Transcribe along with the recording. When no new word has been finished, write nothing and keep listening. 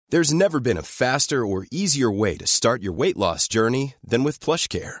There's never been a faster or easier way to start your weight loss journey than with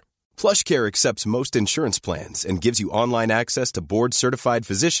PlushCare. PlushCare accepts most insurance plans and gives you online access to board-certified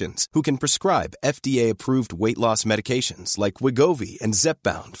physicians who can prescribe FDA-approved weight loss medications like Wegovy and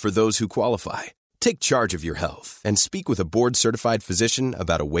Zepbound for those who qualify. Take charge of your health and speak with a board-certified physician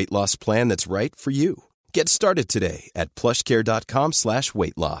about a weight loss plan that's right for you. Get started today at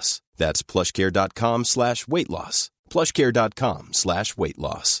plushcare.com/weight loss. That's plushcare.com/weight loss. plushcare.com/weight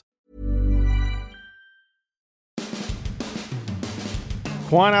loss.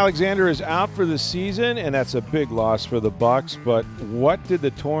 Kwon Alexander is out for the season, and that's a big loss for the Bucs. But what did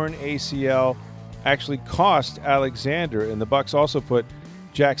the torn ACL actually cost Alexander? And the Bucs also put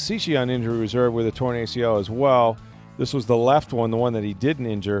Jack Cichy on injury reserve with a torn ACL as well. This was the left one, the one that he didn't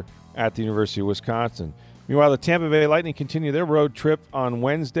injure at the University of Wisconsin. Meanwhile, the Tampa Bay Lightning continue their road trip on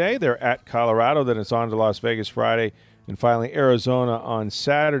Wednesday. They're at Colorado, then it's on to Las Vegas Friday, and finally Arizona on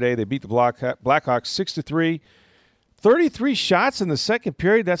Saturday. They beat the Blackhawks 6-3. 33 shots in the second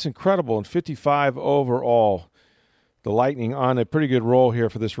period. That's incredible, and 55 overall. The Lightning on a pretty good roll here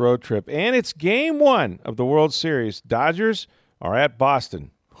for this road trip. And it's game one of the World Series. Dodgers are at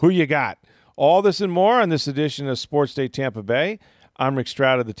Boston. Who you got? All this and more on this edition of Sports Day Tampa Bay. I'm Rick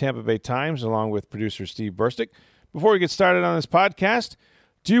Stroud of the Tampa Bay Times, along with producer Steve Burstick. Before we get started on this podcast,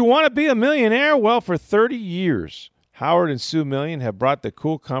 do you want to be a millionaire? Well, for 30 years, Howard and Sue Million have brought the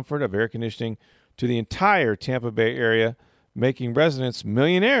cool comfort of air conditioning to the entire Tampa Bay area, making residents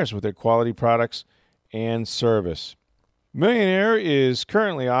millionaires with their quality products and service. Millionaire is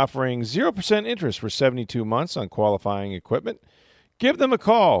currently offering 0% interest for 72 months on qualifying equipment. Give them a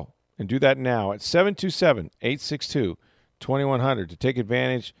call and do that now at 727-862-2100 to take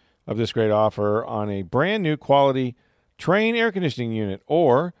advantage of this great offer on a brand new quality Trane air conditioning unit,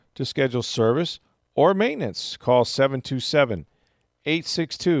 or to schedule service or maintenance. Call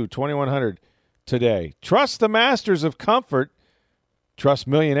 727-862-2100 today. Trust the masters of comfort. Trust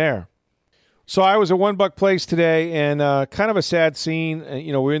Millionaire. So I was at One Buck Place today, and kind of a sad scene.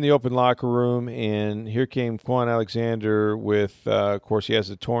 We're in the open locker room, and here came Kwon Alexander with, of course, he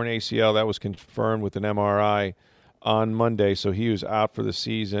has a torn ACL. That was confirmed with an MRI on Monday, so he was out for the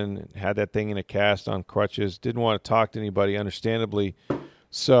season, had that thing in a cast on crutches, didn't want to talk to anybody, understandably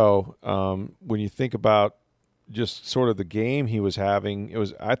so. When you think about just sort of the game he was having,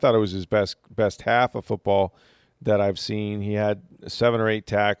 I thought it was his best half of football that I've seen. He had 7 or 8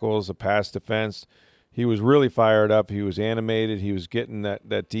 tackles, a pass defense. He was really fired up. He was animated. He was getting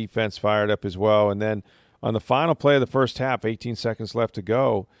that defense fired up as well. And then on the final play of the first half, 18 seconds left to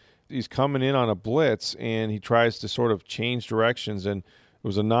go, he's coming in on a blitz, and he tries to sort of change directions. And it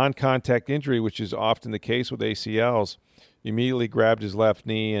was a non-contact injury, which is often the case with ACLs. He immediately grabbed his left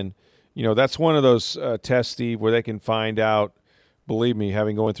knee, and that's one of those tests, Steve, where they can find out, believe me,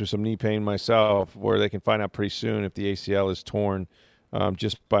 having going through some knee pain myself, where they can find out pretty soon if the ACL is torn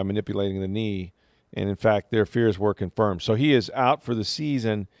just by manipulating the knee. And, in fact, their fears were confirmed. So he is out for the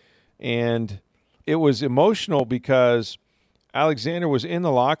season, and it was emotional because Alexander was in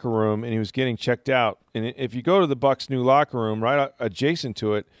the locker room, and he was getting checked out. And if you go to the Bucs' new locker room, right adjacent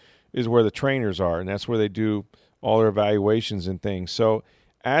to it is where the trainers are, and that's where they do all their evaluations and things. So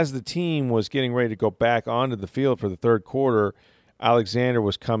as the team was getting ready to go back onto the field for the third quarter, Alexander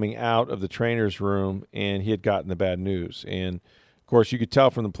was coming out of the trainer's room, and he had gotten the bad news. And, of course, you could tell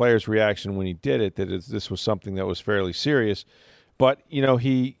from the player's reaction when he did it that this was something that was fairly serious. But, it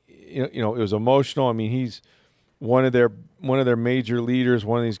was emotional. I mean, he's one of their major leaders,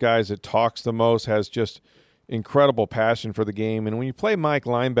 one of these guys that talks the most, has just incredible passion for the game. And when you play Mike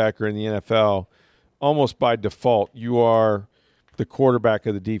linebacker in the NFL, almost by default, you are the quarterback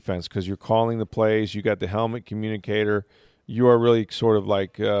of the defense because you're calling the plays. You got the helmet communicator. You are really sort of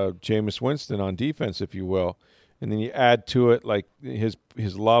like Jameis Winston on defense, if you will. And then you add to it like his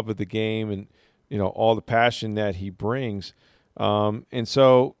love of the game and, all the passion that he brings. And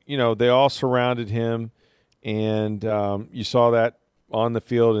so, they all surrounded him, and you saw that on the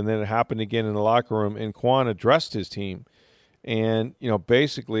field, and then it happened again in the locker room, and Kwon addressed his team. And,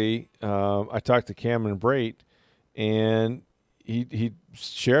 basically I talked to Cameron Brate, and he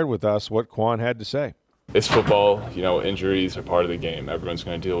shared with us what Kwon had to say. It's football, injuries are part of the game. Everyone's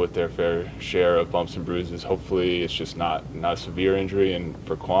going to deal with their fair share of bumps and bruises. Hopefully it's just not a severe injury, and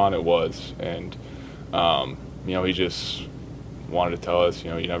for Kwon it was. And, he just wanted to tell us,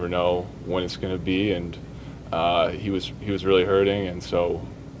 you never know when it's going to be, and he was really hurting, and so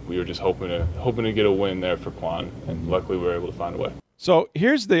we were just hoping to get a win there for Kwon, and luckily we were able to find a way. So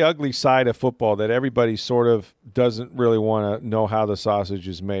here's the ugly side of football that everybody sort of doesn't really want to know how the sausage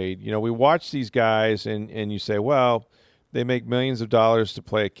is made. We watch these guys and you say, well, they make millions of dollars to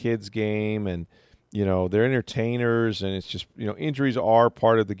play a kid's game, and they're entertainers, and it's just injuries are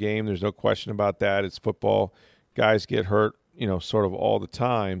part of the game. There's no question about that. It's football. Guys get hurt, sort of all the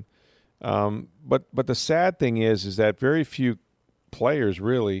time. But the sad thing is that very few players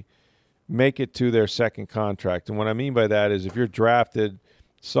really make it to their second contract. And what I mean by that is if you're drafted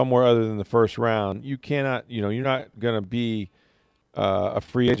somewhere other than the first round, you cannot, you're not going to be a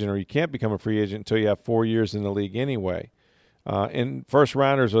free agent, or you can't become a free agent until you have 4 years in the league anyway. And first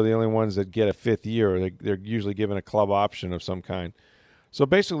rounders are the only ones that get a fifth year. They're usually given a club option of some kind. So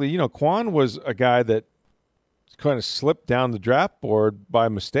basically, Kwon was a guy that kind of slipped down the draft board by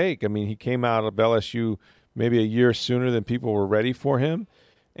mistake. I mean, he came out of LSU maybe a year sooner than people were ready for him,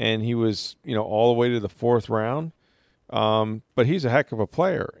 and he was, all the way to the fourth round. But he's a heck of a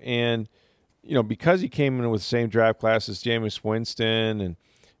player. And, because he came in with the same draft class as Jameis Winston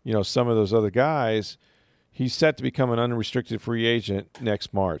and, some of those other guys, he's set to become an unrestricted free agent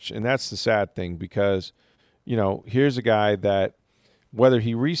next March. And that's the sad thing because, here's a guy that whether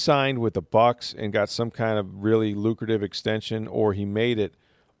he re-signed with the Bucs and got some kind of really lucrative extension or he made it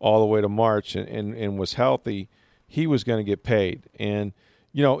all the way to March and was healthy, he was going to get paid. And,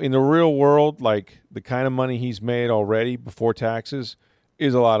 in the real world, like the kind of money he's made already before taxes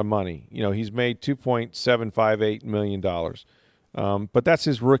is a lot of money. He's made $2.758 million. But that's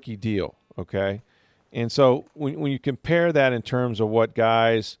his rookie deal, okay? And so when you compare that in terms of what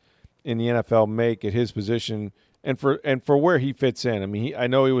guys in the NFL make at his position and for where he fits in, I mean, I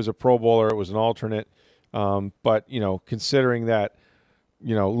know he was a Pro Bowler, it was an alternate, but, considering that,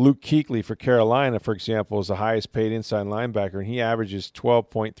 Luke Kuechly for Carolina, for example, is the highest paid inside linebacker, and he averages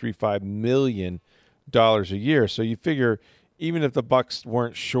 $12.35 million a year. So you figure even if the Bucs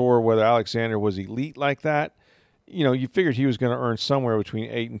weren't sure whether Alexander was elite like that, you figured he was going to earn somewhere between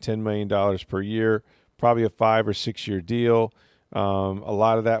 $8 and $10 million per year, probably a 5 or 6 year deal. A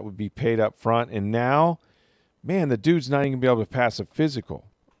lot of that would be paid up front. And now, man, the dude's not even going to be able to pass a physical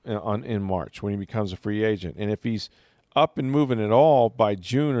in March when he becomes a free agent. And if he's up and moving at all by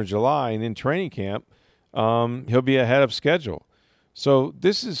June or July and in training camp, he'll be ahead of schedule. So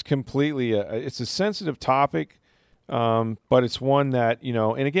this is completely it's a sensitive topic, but it's one that,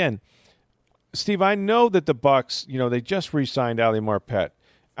 and again, Steve, I know that the Bucs, they just re-signed Ali Marpet.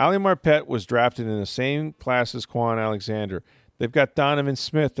 Ali Marpet was drafted in the same class as Kwon Alexander. They've got Donovan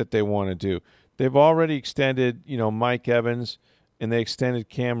Smith that they want to do. They've already extended, Mike Evans, and they extended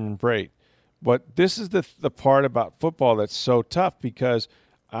Cameron Brate. But this is the part about football that's so tough because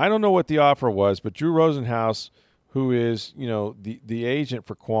I don't know what the offer was, but Drew Rosenhaus, who is, the agent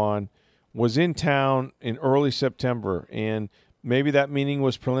for Kwon, was in town in early September, and maybe that meeting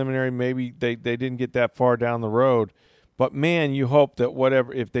was preliminary. Maybe they didn't get that far down the road. But, man, you hope that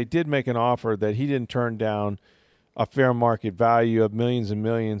if they did make an offer, that he didn't turn down a fair market value of millions and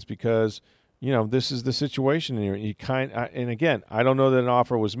millions because, this is the situation here. And again, I don't know that an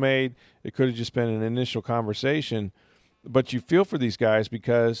offer was made. It could have just been an initial conversation. But you feel for these guys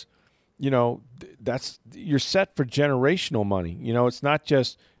because, you're set for generational money. It's not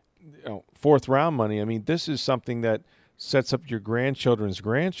just fourth round money. I mean, this is something that sets up your grandchildren's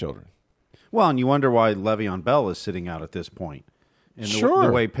grandchildren. Well, and you wonder why Le'Veon Bell is sitting out at this point. And sure.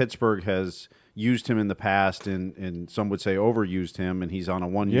 The way Pittsburgh has used him in the past and some would say overused him, and he's on a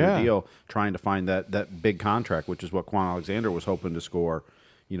one-year deal trying to find that big contract, which is what Kwon Alexander was hoping to score,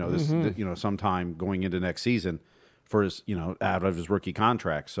 sometime going into next season for his, out of his rookie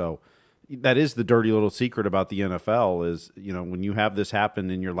contract. So that is the dirty little secret about the NFL is, when you have this happen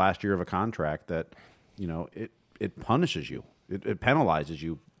in your last year of a contract that, it punishes you. It penalizes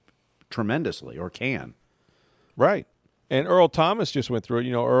you tremendously, or can. Right. And Earl Thomas just went through it.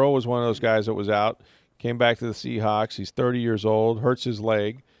 Earl was one of those guys that was out, came back to the Seahawks. He's 30 years old, hurts his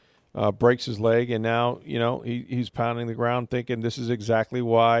leg, breaks his leg, and now, he's pounding the ground thinking this is exactly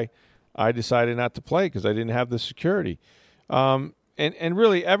why I decided not to play because I didn't have the security. And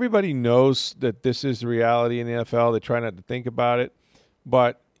really, everybody knows that this is the reality in the NFL. They try not to think about it.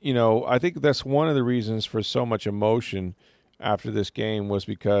 But, I think that's one of the reasons for so much emotion after this game was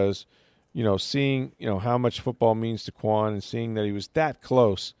because, seeing, how much football means to Kwon and seeing that he was that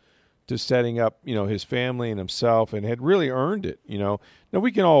close to setting up, his family and himself and had really earned it, Now,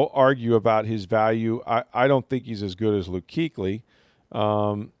 we can all argue about his value. I don't think he's as good as Luke Kuechly,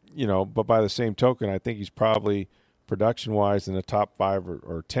 but by the same token, I think he's probably production-wise in the top 5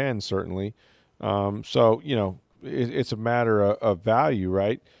 or 10, certainly. So, it's a matter of value,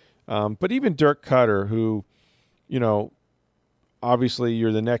 right? But even Dirk Cutter, who, obviously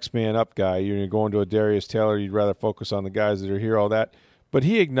you're the next man up guy. You're going to a Darius Taylor. You'd rather focus on the guys that are here, all that. But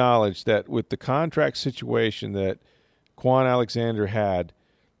he acknowledged that with the contract situation that Quan Alexander had,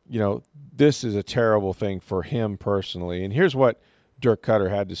 this is a terrible thing for him personally. And here's what Dirk Cutter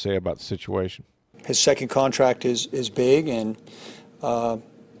had to say about the situation. His second contract is big, and,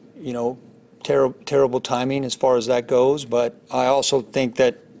 terrible timing as far as that goes. But I also think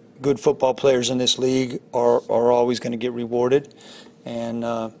that good football players in this league are always going to get rewarded. And,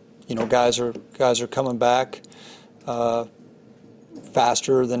 guys are coming back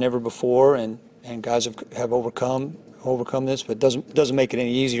faster than ever before, and guys have overcome this, but doesn't make it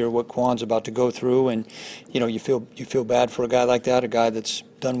any easier what Quan's about to go through. And you feel bad for a guy like that, a guy that's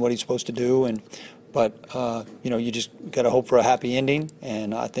done what he's supposed to do, but you just got to hope for a happy ending.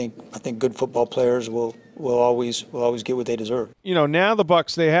 And I think good football players will always get what they deserve. Now the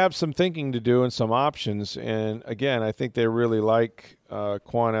Bucs, they have some thinking to do and some options, and again, I think they really like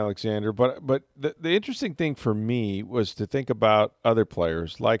Quan Alexander. But the interesting thing for me was to think about other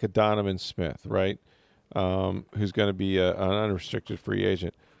players like a Donovan Smith, right? Who's going to be an unrestricted free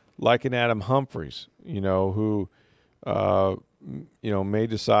agent, like an Adam Humphries, who, may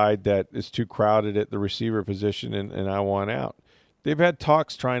decide that it's too crowded at the receiver position and I want out. They've had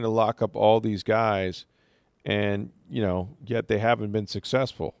talks trying to lock up all these guys, and, yet they haven't been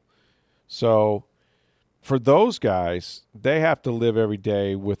successful. So for those guys, they have to live every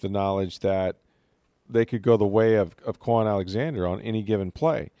day with the knowledge that they could go the way of Quan Alexander on any given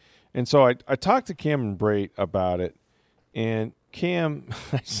play. And so I talked to Cameron Brate about it, and Cam,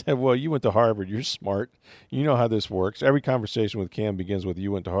 I said, well, you went to Harvard. You're smart. You know how this works. Every conversation with Cam begins with,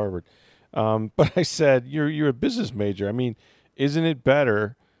 you went to Harvard. But I said, you're a business major. I mean, isn't it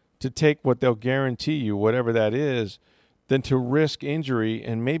better to take what they'll guarantee you, whatever that is, than to risk injury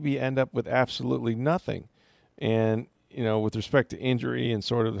and maybe end up with absolutely nothing? And, with respect to injury and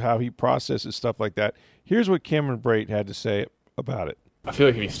sort of how he processes stuff like that, here's what Cameron Brate had to say about it. I feel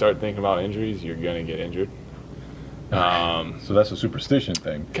like if you start thinking about injuries, you're going to get injured. So that's a superstition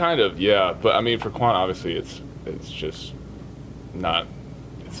thing. Kind of, yeah. But, I mean, for Quan, obviously, it's just not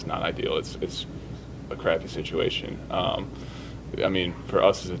ideal. It's a crappy situation. I mean, for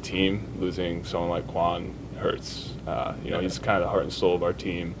us as a team, losing someone like Quan hurts. He's kind of the heart and soul of our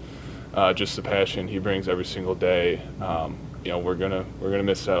team. Just the passion he brings every single day. We're gonna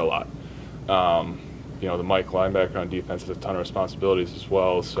miss that a lot. The Mike linebacker on defense has a ton of responsibilities as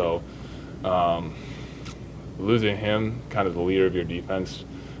well. So losing him, kind of the leader of your defense,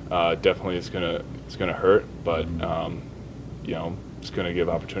 definitely is gonna hurt. But it's gonna give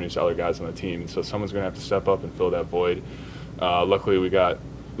opportunities to other guys on the team. So someone's gonna have to step up and fill that void. Luckily, we got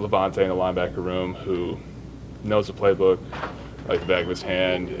Levante in the linebacker room who knows the playbook like the back of his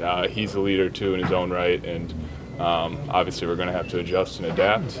hand. He's a leader too in his own right, and obviously we're going to have to adjust and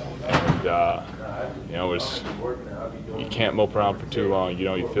adapt. And you can't mope around for too long.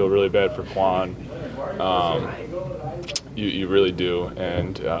 You feel really bad for Quan. You really do,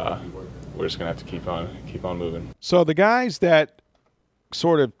 and we're just going to have to keep on moving. So the guys that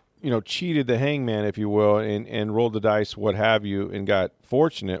sort of cheated the hangman, if you will, and rolled the dice, what have you, and got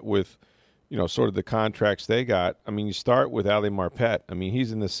fortunate with sort of the contracts they got. I mean, you start with Ali Marpet. I mean,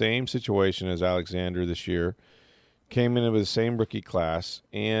 he's in the same situation as Alexander this year, came in with the same rookie class,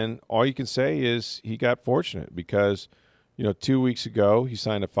 and all you can say is he got fortunate because, 2 weeks ago he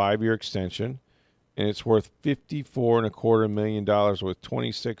signed a 5-year extension, and it's worth $54.25 million with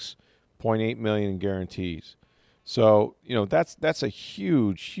 $26.8 million in guarantees. So, that's a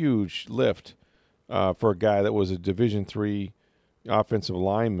huge lift for a guy that was a Division III offensive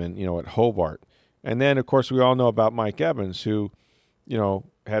lineman, at Hobart. And then, of course, we all know about Mike Evans, who,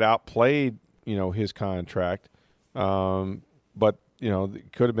 had outplayed, his contract, but,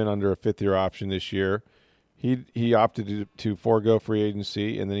 could have been under a 5th-year option this year. He opted to forego free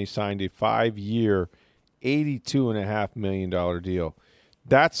agency, and then he signed a 5-year, $82.5 million deal.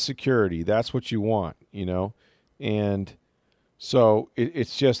 That's security. That's what you want, And so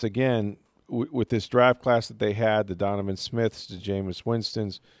it's just, again, with this draft class that they had, the Donovan Smiths, the Jameis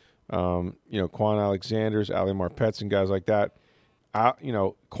Winstons, Quan Alexanders, Ali Marpets, and guys like that.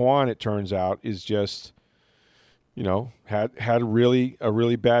 Quan, it turns out, is just, had a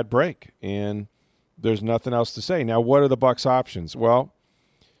really bad break, and there's nothing else to say. Now, what are the Bucs' options? Well,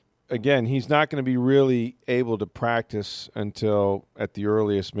 again, he's not going to be really able to practice until at the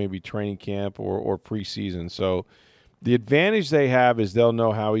earliest maybe training camp or preseason. So the advantage they have is they'll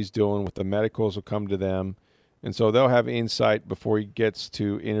know how he's doing. With the medicals will come to them, and so they'll have insight before he gets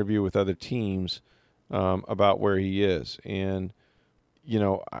to interview with other teams about where he is. And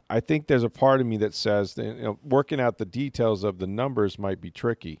I think there's a part of me that says that, working out the details of the numbers might be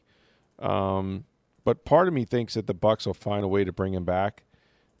tricky, but part of me thinks that the Bucs will find a way to bring him back.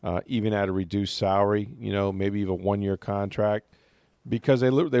 even at a reduced salary, maybe even a 1-year contract, because they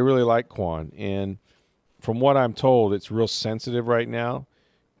really like Quan. And from what I'm told, it's real sensitive right now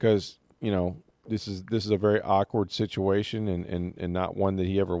because, this is a very awkward situation and not one that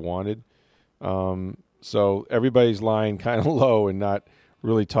he ever wanted. So everybody's lying kind of low and not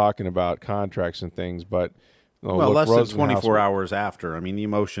really talking about contracts and things, but less than 24 hours after. I mean, the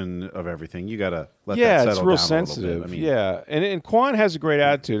emotion of everything, you got to let that settle down. Yeah, it's real sensitive. Yeah, and Quan has a great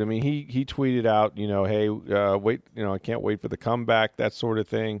attitude. I mean, he tweeted out, hey, wait, I can't wait for the comeback, that sort of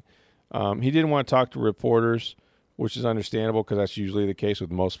thing. He didn't want to talk to reporters, which is understandable because that's usually the case with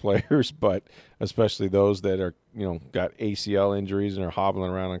most players, but especially those that are, got ACL injuries and are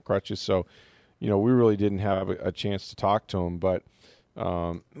hobbling around on crutches. So, we really didn't have a chance to talk to him. But,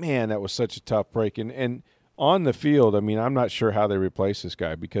 man, that was such a tough break. And on the field, I mean, I'm not sure how they replace this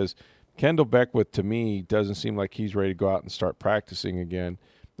guy because Kendall Beckwith, to me, doesn't seem like he's ready to go out and start practicing again.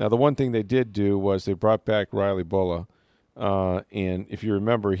 Now, the one thing they did do was they brought back Riley Bulla. And if you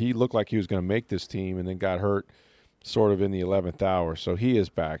remember, he looked like he was going to make this team and then got hurt sort of in the 11th hour. So he is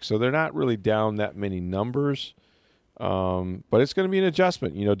back. So they're not really down that many numbers. But it's going to be an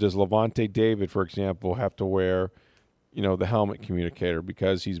adjustment. Does Levante David, for example, have to wear, the helmet communicator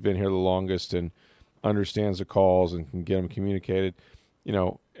because he's been here the longest and understands the calls and can get them communicated?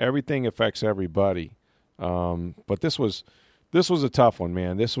 Everything affects everybody. But this was a tough one,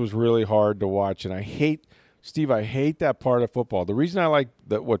 man. This was really hard to watch. And I hate that part of football. The reason I like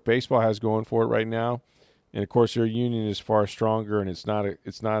what baseball has going for it right now, and of course their union is far stronger, and it's not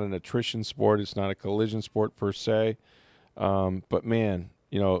an attrition sport. It's not a collision sport per se. But man,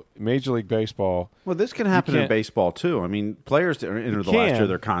 Major League Baseball. Well, this can happen in baseball too. I mean, players enter the last year of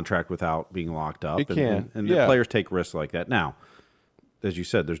their contract without being locked up, and the players take risks like that. Now, as you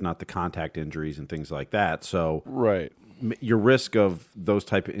said, there's not the contact injuries and things like that. So, right, your risk of those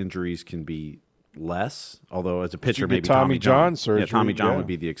type of injuries can be less. Although, as a pitcher, maybe Tommy John surgery. Yeah, Tommy John would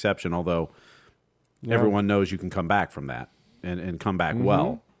be the exception. Although everyone knows you can come back from that and come back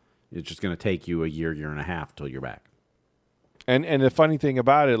well. It's just going to take you a year and a half till you're back. And the funny thing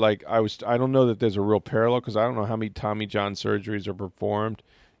about it, I don't know that there's a real parallel because I don't know how many Tommy John surgeries are performed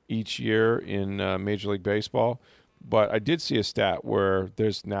each year in Major League Baseball, but I did see a stat where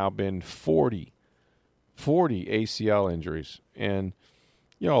there's now been 40 ACL injuries, and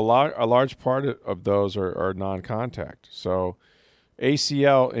a large part of those are non-contact. So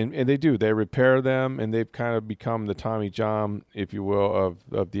ACL, and they repair them, and they've kind of become the Tommy John, if you will,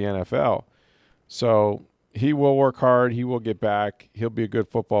 of the NFL. So he will work hard. He will get back. He'll be a good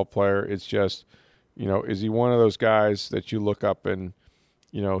football player. It's just, is he one of those guys that you look up and,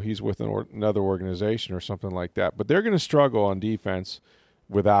 he's with another organization or something like that? But they're going to struggle on defense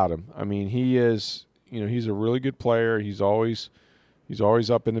without him. I mean, he is, he's a really good player. He's always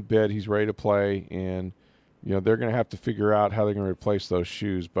up in the bid. He's ready to play. And, they're going to have to figure out how they're going to replace those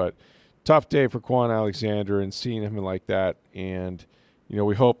shoes. But tough day for Quan Alexander and seeing him like that. And,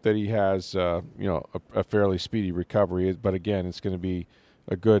 we hope that he has, a fairly speedy recovery. But again, it's going to be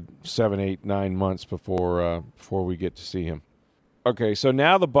a good 7, 8, 9 months before we get to see him. Okay, so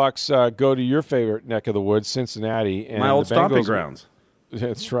now the Bucks go to your favorite neck of the woods, Cincinnati, and my old stomping grounds.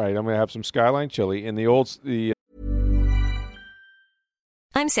 That's right. I'm going to have some Skyline chili and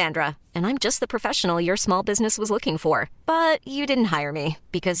I'm Sandra, and I'm just the professional your small business was looking for. But you didn't hire me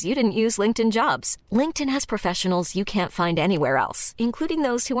because you didn't use LinkedIn Jobs. LinkedIn has professionals you can't find anywhere else, including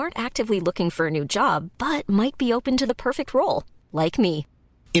those who aren't actively looking for a new job, but might be open to the perfect role, like me.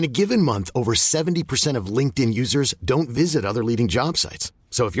 In a given month, over 70% of LinkedIn users don't visit other leading job sites.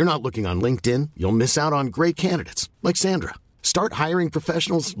 So if you're not looking on LinkedIn, you'll miss out on great candidates, like Sandra. Start hiring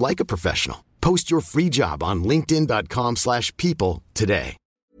professionals like a professional. Post your free job on linkedin.com/people today.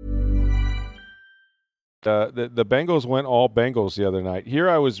 The Bengals went all Bengals the other night. Here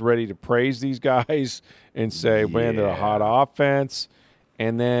I was ready to praise these guys and say, man, they're a hot offense.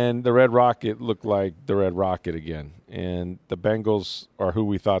 And then the Red Rocket looked like the Red Rocket again. And the Bengals are who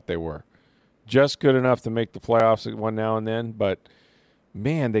we thought they were. Just good enough to make the playoffs one now and then, but,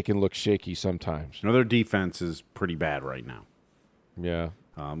 man, they can look shaky sometimes. Their defense is pretty bad right now. Yeah.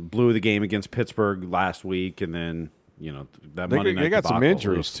 Blew the game against Pittsburgh last week, and then – that Monday night they got some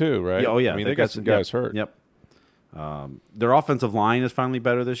injuries too, right? Oh yeah, I mean they got some guys hurt. Yep. Their offensive line is finally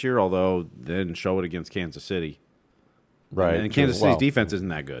better this year, although they didn't show it against Kansas City. Right, and Kansas City's defense isn't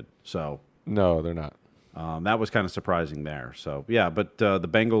that good, so no, they're not. That was kind of surprising there. So yeah, but the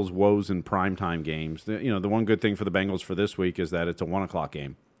Bengals' woes in primetime games. The one good thing for the Bengals for this week is that it's a 1:00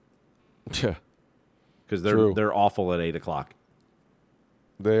 game. Yeah, because they're awful at 8:00.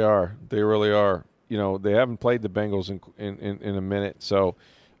 They are. They really are. They haven't played the Bengals in a minute. So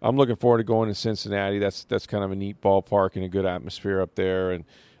I'm looking forward to going to Cincinnati. That's kind of a neat ballpark and a good atmosphere up there. And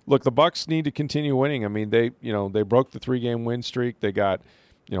look, the Bucs need to continue winning. I mean, they broke the 3-game win streak. They got,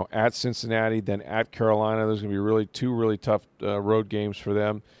 at Cincinnati, then at Carolina. There's going to be two really tough road games for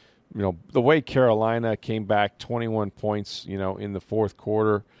them. The way Carolina came back 21 points, in the fourth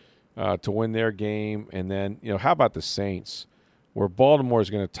quarter to win their game. And then, how about the Saints, where Baltimore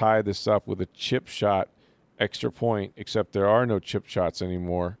is going to tie this up with a chip shot extra point, except there are no chip shots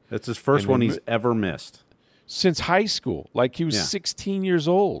anymore. That's his first one he's ever missed. Since high school. Like he was 16 years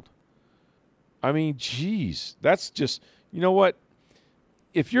old. I mean, geez. That's just, you know what?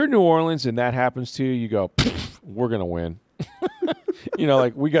 If you're New Orleans and that happens to you, you go, we're going to win.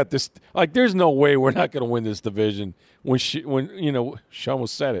 Like we got this. Like there's no way we're not going to win this division when she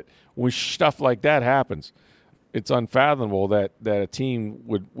almost said it. When stuff like that happens. It's unfathomable that a team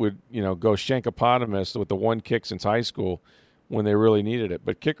would go shankopotamus with the one kick since high school when they really needed it.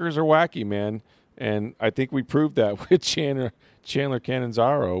 But kickers are wacky, man, and I think we proved that with Chandler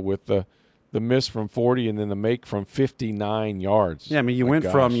Catanzaro with the miss from 40 and then the make from 59 yards. Yeah, I mean, you went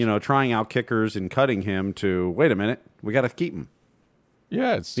from trying out kickers and cutting him to wait a minute, we got to keep him.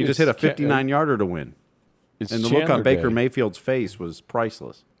 Yeah, he just hit a 59-yarder to win, and the look on Baker Mayfield's face was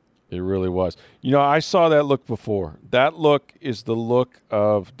priceless. It really was. I saw that look before. That look is the look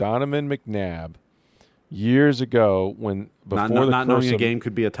of Donovan McNabb years ago before not knowing a game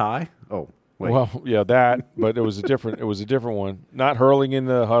could be a tie. Oh, wait. Well, yeah, that. But it was a different one. Not hurling in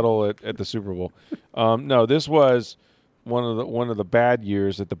the huddle at the Super Bowl. No, this was one of the bad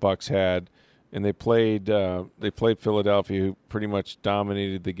years that the Bucs had, and they played Philadelphia, who pretty much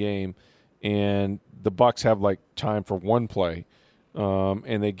dominated the game, and the Bucs have like time for one play.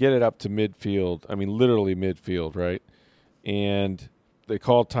 And they get it up to midfield. I mean, literally midfield, right? And they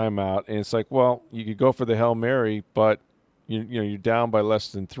call timeout, and it's like, well, you could go for the Hail Mary, but you're down by less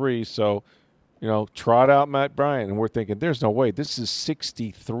than 3, so trot out Matt Bryant, and we're thinking, there's no way. This is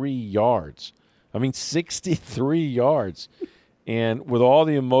 63 yards. I mean, 63 yards, and with all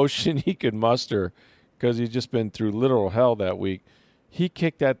the emotion he could muster, because he's just been through literal hell that week, he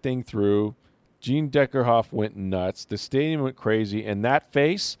kicked that thing through. Gene Deckerhoff went nuts. The stadium went crazy. And that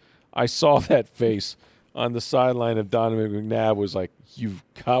face, I saw that face on the sideline of Donovan McNabb was like, you've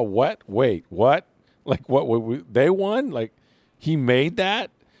got what? Wait, what? Like, what? They won? Like, he made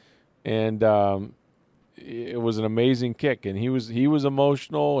that? And it was an amazing kick. And he was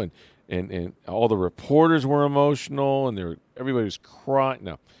emotional, and all the reporters were emotional, and everybody was crying.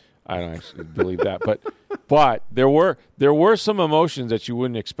 No, I don't actually believe that. But there were some emotions that you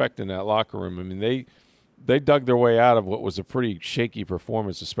wouldn't expect in that locker room. I mean, they dug their way out of what was a pretty shaky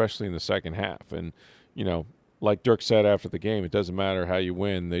performance, especially in the second half. And like Dirk said after the game, it doesn't matter how you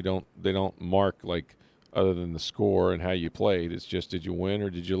win. They don't mark like other than the score and how you played. It's just, did you win or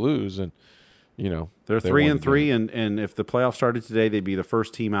did you lose? And they're 3-3, and if the playoffs started today, they'd be the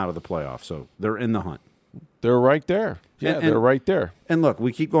first team out of the playoffs. So they're in the hunt. They're right there. Yeah, they're right there. And look,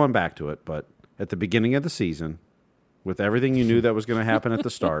 we keep going back to it, but at the beginning of the season, with everything you knew that was going to happen at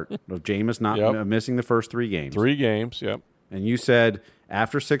the start, of Jameis not missing the first 3 games. 3 games, yep. And you said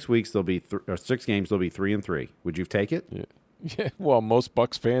after 6 weeks, there'll be 6 games, they'll be 3-3. Would you take it? Yeah. Well, most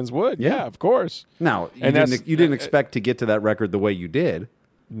Bucs fans would. Yeah, of course. Now, you didn't expect to get to that record the way you did.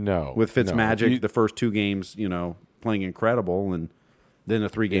 No. With Fitzmagic, the first 2 games, playing incredible, and then a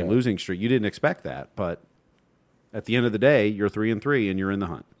 3-game losing streak. You didn't expect that, but at the end of the day, you're 3-3 and you're in the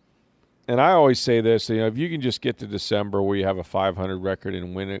hunt. And I always say this, if you can just get to December where you have a 500 record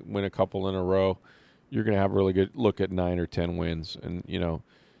and win a couple in a row, you're going to have a really good look at 9 or 10 wins. And,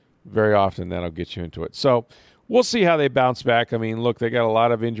 very often that'll get you into it. So we'll see how they bounce back. I mean, look, they got a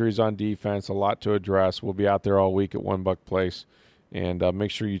lot of injuries on defense, a lot to address. We'll be out there all week at One Buck Place. And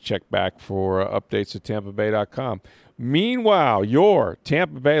make sure you check back for updates at TampaBay.com. Meanwhile, your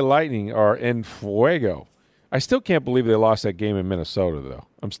Tampa Bay Lightning are en fuego. I still can't believe they lost that game in Minnesota, though.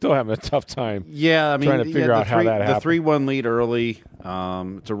 I'm still having a tough time trying to figure out how that happened. The 3-1 lead early.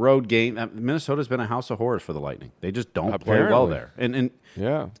 It's a road game. Minnesota's been a house of horrors for the Lightning. They just don't play well there. And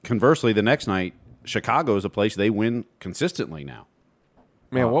conversely, the next night, Chicago is a place they win consistently now.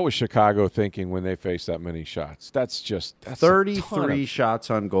 Man, what was Chicago thinking when they faced that many shots? That's 33 shots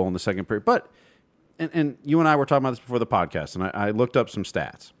on goal in the second period. But and you and I were talking about this before the podcast, and I looked up some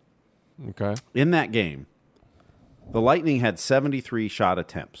stats. Okay. In that game, the Lightning had 73 shot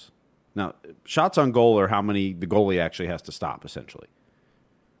attempts. Now, shots on goal are how many the goalie actually has to stop, essentially.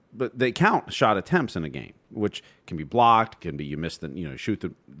 But they count shot attempts in a game, which can be blocked, can be you miss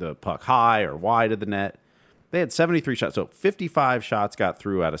shoot the puck high or wide of the net. They had 73 shots, so 55 shots got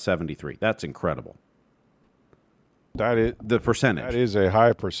through out of 73. That's incredible. That is the percentage. That is a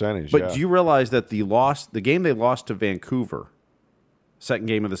high percentage. But do you realize that the game they lost to Vancouver, second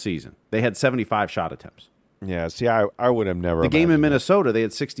game of the season, they had 75 shot attempts. Yeah, see, I would have never. The game in Minnesota, they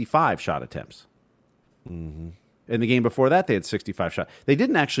had 65 shot attempts. Mm-hmm. And the game before that, they had 65 shots. They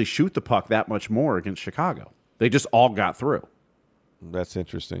didn't actually shoot the puck that much more against Chicago. They just all got through. That's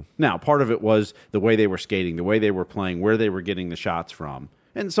interesting. Now, part of it was the way they were skating, the way they were playing, where they were getting the shots from.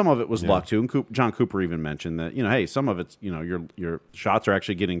 And some of it was luck, too. And John Cooper even mentioned that, hey, some of it's, your shots are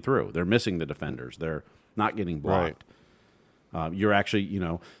actually getting through. They're missing the defenders. They're not getting blocked. Right. You're actually,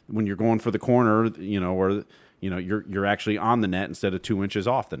 when you're going for the corner, or, you're actually on the net instead of 2 inches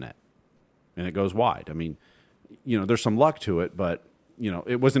off the net. And it goes wide. I mean, there's some luck to it, but,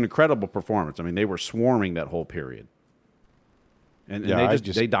 it was an incredible performance. I mean, they were swarming that whole period. And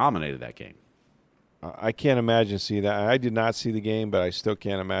they dominated that game. I can't imagine seeing that. I did not see the game, but I still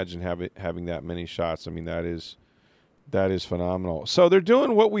can't imagine having that many shots. I mean, that is phenomenal. So they're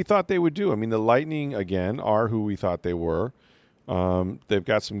doing what we thought they would do. I mean, the Lightning, again, are who we thought they were. They've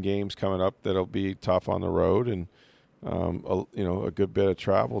got some games coming up that'll be tough on the road and, a good bit of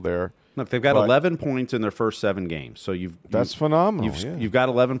travel there. Look, they've got 11 points in their first 7 games. So that's phenomenal. You've got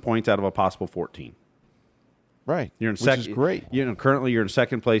 11 points out of a possible 14. Right, you're in which is great. Currently you're in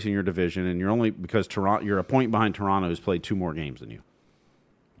second place in your division, and you're only because you're a point behind Toronto, who's played 2 more games than you.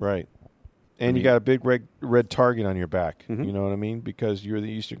 Right, and you got a big red target on your back. Mm-hmm. You know what I mean? Because you're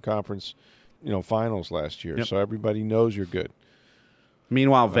the Eastern Conference, finals last year, so everybody knows you're good.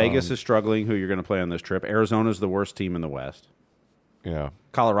 Meanwhile, Vegas is struggling. Who you're going to play on this trip? Arizona's the worst team in the West. Yeah,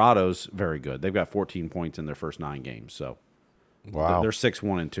 Colorado's very good. They've got 14 points in their first 9 games. So, wow, they're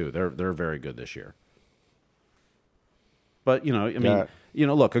 6-1-2. They're very good this year. But,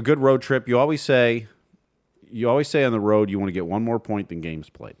 look, a good road trip, you always say on the road you want to get 1 more point than games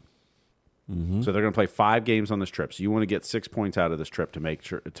played. Mm-hmm. So they're going to play 5 games on this trip. So you want to get 6 points out of this trip to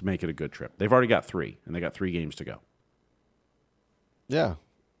make it a good trip. They've already got 3, and they got 3 games to go. Yeah.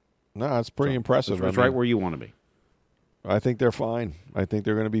 No, that's pretty impressive. It's right where you want to be. I think they're fine. I think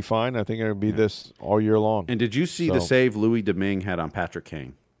they're going to be fine. I think they're going to be this all year long. And did you see the save Louis Domingue had on Patrick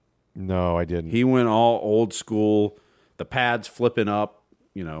Kane? No, I didn't. He went all old school. The pads flipping up,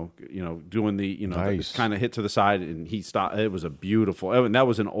 doing the, nice. Kind of hit to the side, and he stopped. It was a beautiful, and that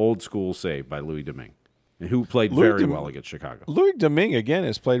was an old school save by Louis Domingue, and who played very well against Chicago. Louis Domingue again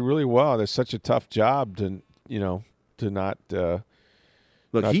has played really well. It's such a tough job to not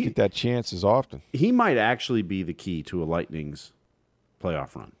get that chance as often. He might actually be the key to a Lightning's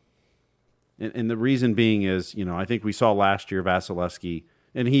playoff run, and the reason being is, I think we saw last year Vasilevsky,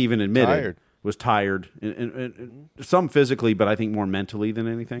 and he even admitted. Was tired, and some physically, but I think more mentally than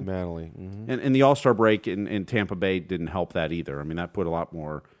anything. Mentally. Mm-hmm. And the All-Star break in Tampa Bay didn't help that either. I mean, that put a lot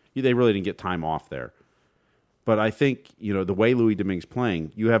more – they really didn't get time off there. But I think, the way Louis Domingue's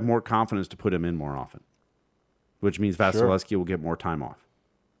playing, you have more confidence to put him in more often, which means Vasilevsky will get more time off.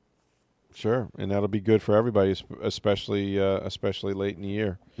 Sure, and that'll be good for everybody, especially late in the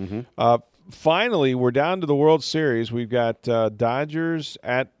year. Mm-hmm. Finally, we're down to the World Series. We've got Dodgers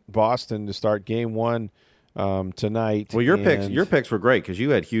at Boston to start Game 1 tonight. Well, your picks were great because you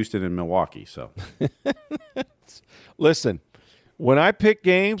had Houston and Milwaukee. So, listen, when I pick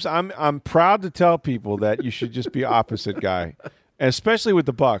games, I'm proud to tell people that you should just be opposite guy, and especially with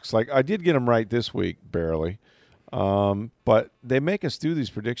the Bucks. Like I did get them right this week, barely, but they make us do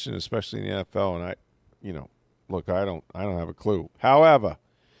these predictions, especially in the NFL. And I don't have a clue. However.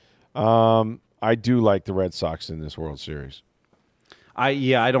 I do like the Red Sox in this World Series. I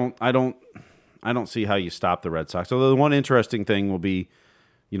don't see how you stop the Red Sox. Although the one interesting thing will be,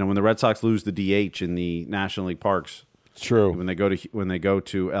 when the Red Sox lose the DH in the National League parks. True. When they go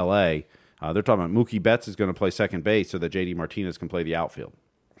to LA, they're talking about Mookie Betts is going to play second base so that JD Martinez can play the outfield.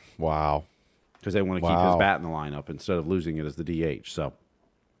 Wow. Because they want to keep his bat in the lineup instead of losing it as the DH. So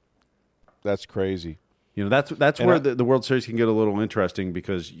that's crazy. That's where the World Series can get a little interesting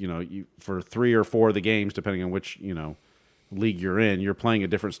because, for 3 or 4 of the games, depending on which, league you're in, you're playing a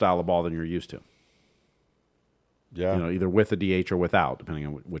different style of ball than you're used to. Yeah. Either with a DH or without, depending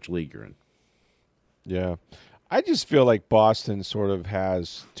on which league you're in. Yeah. I just feel like Boston sort of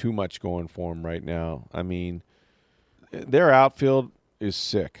has too much going for them right now. I mean, their outfield is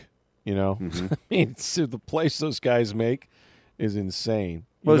sick, Mm-hmm. I mean, the place those guys make is insane.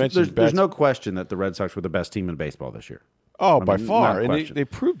 Well, there's no question that the Red Sox were the best team in baseball this year. Oh, by far. And they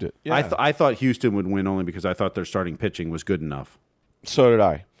proved it. Yeah. I thought Houston would win only because I thought their starting pitching was good enough. So did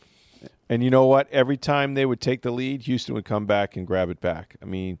I. And you know what? Every time they would take the lead, Houston would come back and grab it back. I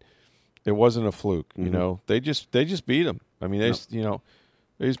mean, it wasn't a fluke. Mm-hmm. They just beat them. I mean, they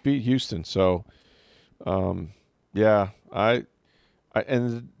just beat Houston. So, Yeah,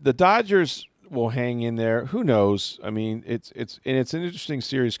 and the Dodgers will hang in there. Who knows? I mean, it's an interesting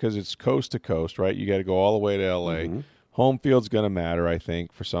series because it's coast to coast, right? You got to go all the way to L.A. Mm-hmm. Home field's going to matter, I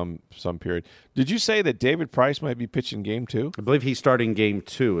think, for some period. Did you say that David Price might be pitching Game 2? I believe he's starting Game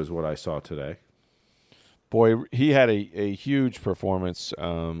 2 is what I saw today. Boy, he had a huge performance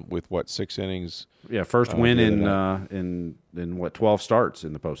with, 6 innings? Yeah, first win in 12 starts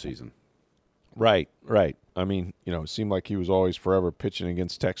in the postseason. Right. I mean, it seemed like he was always forever pitching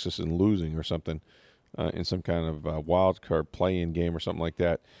against Texas and losing or something in some kind of wild card play-in game or something like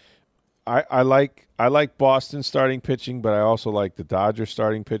that. I like Boston starting pitching, but I also like the Dodgers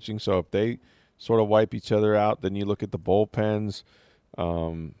starting pitching. So if they sort of wipe each other out, then you look at the bullpens.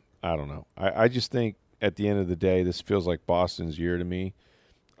 I don't know. I just think at the end of the day, this feels like Boston's year to me.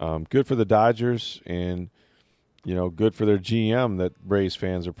 Good for the Dodgers and, good for their GM that Rays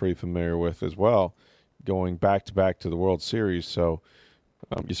fans are pretty familiar with as well, going back-to-back to the World Series. So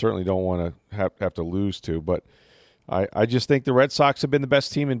you certainly don't want to have to lose to. But I just think the Red Sox have been the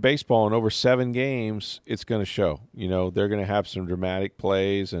best team in baseball, and over 7 games, it's going to show. They're going to have some dramatic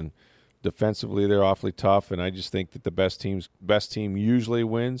plays, and defensively they're awfully tough. And I just think that the best team usually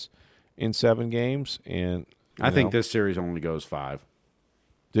wins in 7 games. And I think this series only goes 5.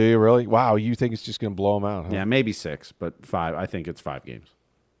 Do you really? Wow, you think it's just going to blow them out, huh? Yeah, maybe 6, but 5. I think it's 5 games.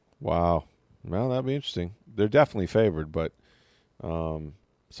 Wow. Well, that'd be interesting. They're definitely favored, but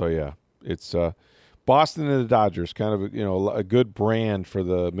so yeah, it's Boston and the Dodgers, kind of a good brand for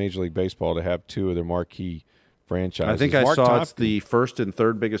the Major League Baseball to have 2 of their marquee franchises. I think I saw it's the first and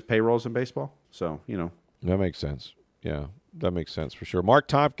third biggest payrolls in baseball. So that makes sense. Yeah, that makes sense for sure. Mark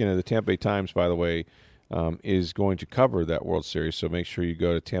Tompkin of the Tampa Bay Times, by the way, is going to cover that World Series. So make sure you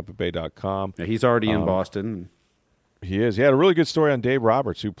go to TampaBay.com. Yeah, he's already in Boston. He is. He had a really good story on Dave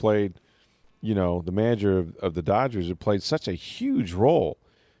Roberts, who played, the manager of the Dodgers, who played such a huge role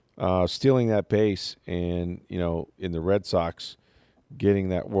stealing that base and, in the Red Sox getting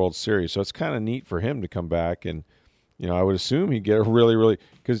that World Series. So it's kind of neat for him to come back. And, I would assume he'd get a really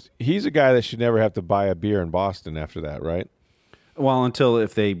 – because he's a guy that should never have to buy a beer in Boston after that, right? Well, until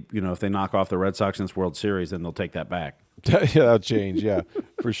if they knock off the Red Sox in this World Series, then they'll take that back. Yeah, that'll change, yeah,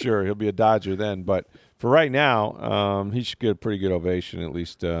 for sure. He'll be a Dodger then. But for right now, he should get a pretty good ovation, at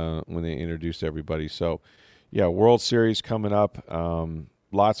least when they introduce everybody. So, yeah, World Series coming up.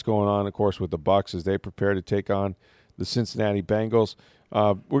 Lots going on, of course, with the Bucs as they prepare to take on the Cincinnati Bengals.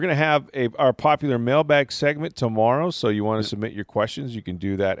 We're going to have our popular mailbag segment tomorrow, so you want to submit your questions, you can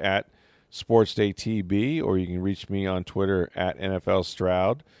do that at SportsDayTB, or you can reach me on Twitter at NFL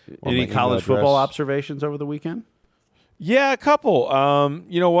Stroud. Any college football observations over the weekend? Yeah, a couple.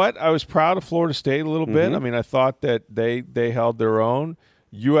 You know what? I was proud of Florida State a little bit. I mean, I thought that they held their own.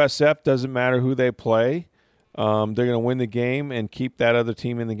 USF, doesn't matter who they play. They're going to win the game and keep that other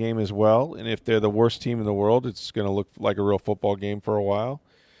team in the game as well. And if they're the worst team in the world, it's going to look like a real football game for a while.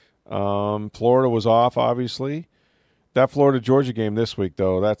 Florida was off, obviously. That Florida-Georgia game this week,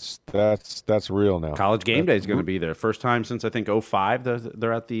 though, that's real now. College Game Day is going to be there. First time since, I think, 2005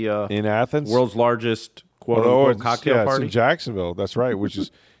 they're at the in Athens, world's largest quote-unquote cocktail party. It's in Jacksonville. That's right, which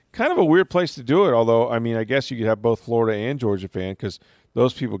is kind of a weird place to do it, although, I mean, I guess you could have both Florida and Georgia fan because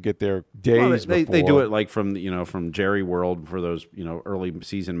those people get there days before. They do it like from Jerry World for those early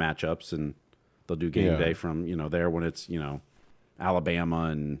season matchups, and they'll do game day from there when it's Alabama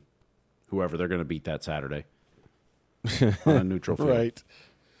and whoever they're going to beat that Saturday on a neutral field. Right.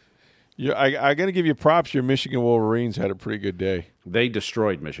 Yeah, I got to give you props. Your Michigan Wolverines had a pretty good day. They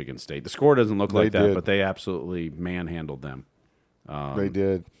destroyed Michigan State. The score doesn't look like that, but they absolutely manhandled them. They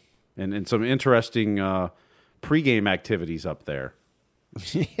did. And some interesting pregame activities up there.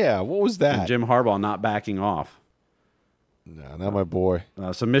 Yeah, what was that? And Jim Harbaugh not backing off. No, not my boy.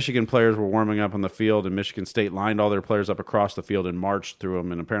 Some Michigan players were warming up on the field, and Michigan State lined all their players up across the field and marched through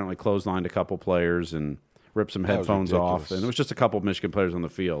them, and apparently clotheslined a couple players and ripped some headphones off. And it was just a couple of Michigan players on the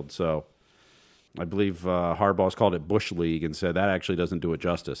field. So I believe Harbaugh's called it Bush League and said that actually doesn't do it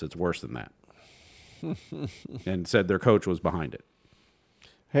justice. It's worse than that. And said their coach was behind it.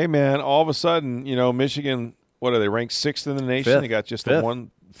 Hey, man, all of a sudden, Michigan, what are they, ranked 6th in the nation? Fifth. They got just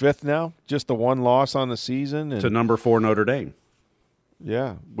fifth now? Just the one loss on the season? And, to number 4 Notre Dame.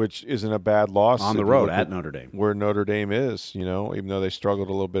 Yeah, which isn't a bad loss. On the road at Notre Dame. Where Notre Dame is, even though they struggled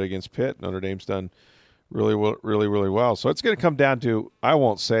a little bit against Pitt, Notre Dame's done really well. So it's going to come down to, I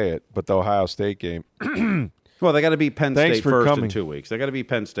won't say it, but the Ohio State game. Well, they got to beat Penn State first coming. in 2 weeks. They got to beat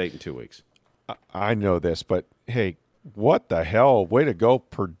Penn State in 2 weeks. I know this, but hey, what the hell? Way to go,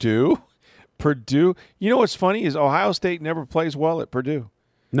 Purdue. Purdue. You know what's funny is Ohio State never plays well at Purdue.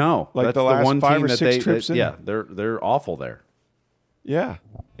 No, like that's the last one 5 team or that 6 trips in. Yeah, they're awful there. Yeah,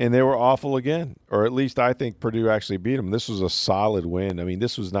 and they were awful again, or at least I think Purdue actually beat them. This was a solid win. I mean,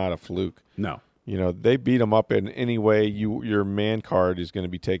 this was not a fluke. No. You know, they beat them up in any way your man card is going to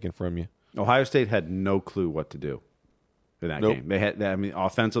be taken from you. Ohio State had no clue what to do in that game. They had, I mean,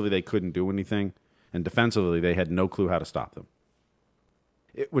 offensively they couldn't do anything, and defensively they had no clue how to stop them.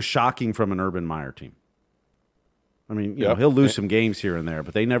 It was shocking from an Urban Meyer team. I mean, you know, he'll lose some games here and there,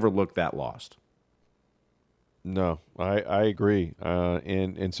 but they never looked that lost. No, I agree,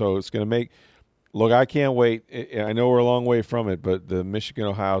 and so it's going to make. Look, I can't wait. I know we're a long way from it, but the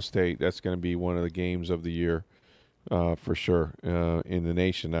Michigan-Ohio State, that's going to be one of the games of the year for sure in the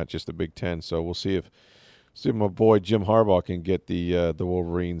nation, not just the Big Ten. So we'll see if my boy Jim Harbaugh can get the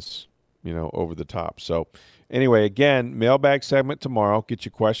Wolverines, you know, over the top. So anyway, again, mailbag segment tomorrow. Get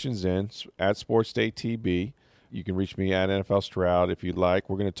your questions in at SportsDayTB. You can reach me at NFL Stroud if you'd like.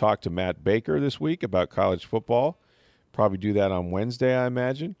 We're going to talk to Matt Baker this week about college football. Probably do that on Wednesday, I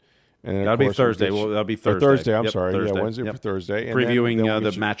imagine. And that'll be Thursday. That'll be Thursday. Thursday, I'm yep, sorry. Thursday. Yeah, Wednesday for Thursday. And previewing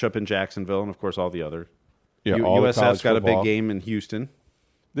the matchup in Jacksonville and, of course, all the other. Yeah, all USF's got football. a big game in Houston.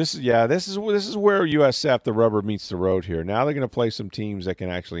 This is where USF, the rubber meets the road here. Now they're going to play some teams that can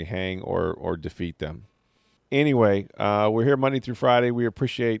actually hang or defeat them. Anyway, we're here Monday through Friday. We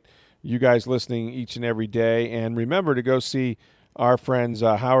appreciate you guys listening each and every day. And remember to go see our friends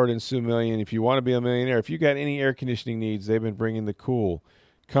Howard and Sue Million. If you want to be a millionaire, if you got any air conditioning needs, they've been bringing the cool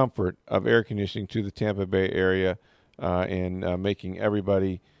comfort of air conditioning to the Tampa Bay area and making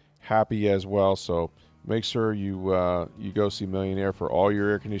everybody happy as well. So make sure you go see Millionaire for all your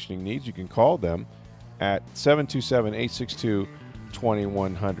air conditioning needs. You can call them at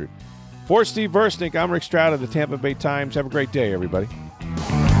 727-862-2100. For Steve Versnick, I'm Rick Stroud of the Tampa Bay Times. Have a great day, everybody.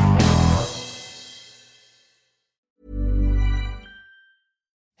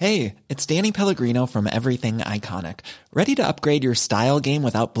 Hey, it's Danny Pellegrino from Everything Iconic. Ready to upgrade your style game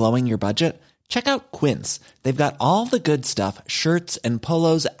without blowing your budget? Check out Quince. They've got all the good stuff, shirts and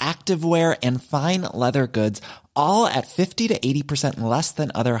polos, activewear, and fine leather goods, all at 50 to 80% less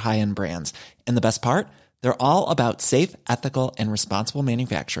than other high-end brands. And the best part? They're all about safe, ethical, and responsible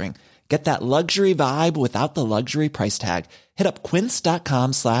manufacturing. Get that luxury vibe without the luxury price tag. Hit up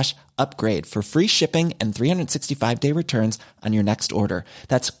quince.com/upgrade for free shipping and 365-day returns on your next order.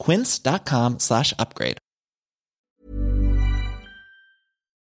 That's quince.com/upgrade.